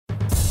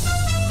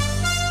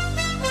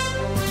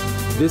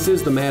This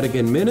is the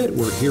Madigan Minute.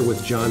 We're here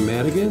with John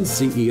Madigan,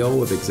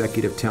 CEO of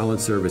Executive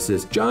Talent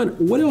Services. John,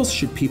 what else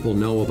should people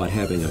know about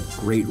having a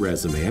great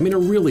resume? I mean, a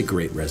really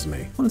great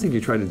resume. One thing you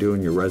try to do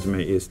in your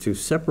resume is to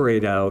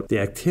separate out the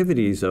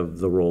activities of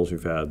the roles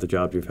you've had, the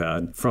jobs you've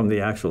had, from the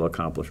actual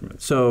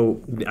accomplishments.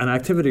 So an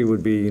activity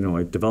would be,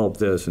 I developed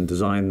this and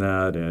designed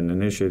that and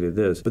initiated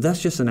this, but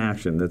that's just an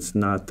action. That's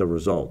not the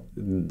result.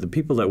 The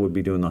people that would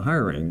be doing the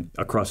hiring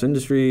across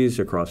industries,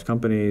 across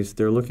companies,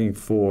 they're looking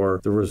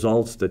for the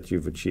results that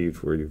you've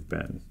achieved where you've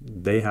been.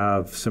 They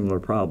have similar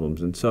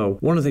problems. And so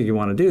one of the things you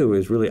want to do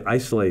is really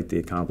isolate the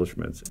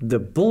accomplishments. The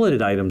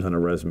bulleted items on a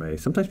resume,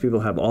 sometimes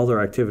people have all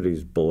their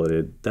activities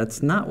bulleted.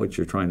 That's not what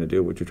you're trying to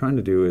do. What you're trying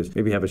to do is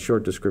maybe have a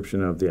short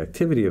description of the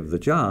activity of the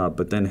job,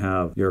 but then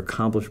have your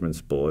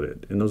accomplishments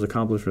bulleted. And those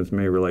accomplishments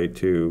may relate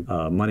to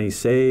money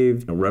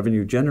saved,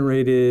 revenue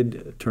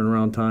generated,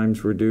 turnaround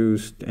times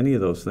reduced, any of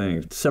those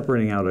things.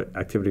 Separating out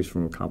activities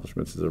from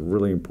accomplishments is a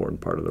really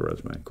important part of the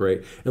resume.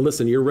 Great. And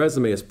listen, your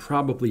resume is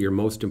probably your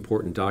most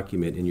important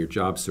document in your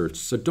job search,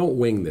 so don't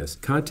wing this.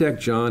 Contact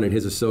John and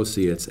his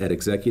associates at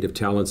Executive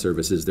Talent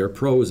Services. They're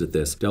pros at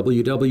this.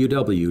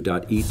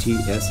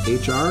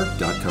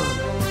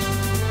 www.etshr.com.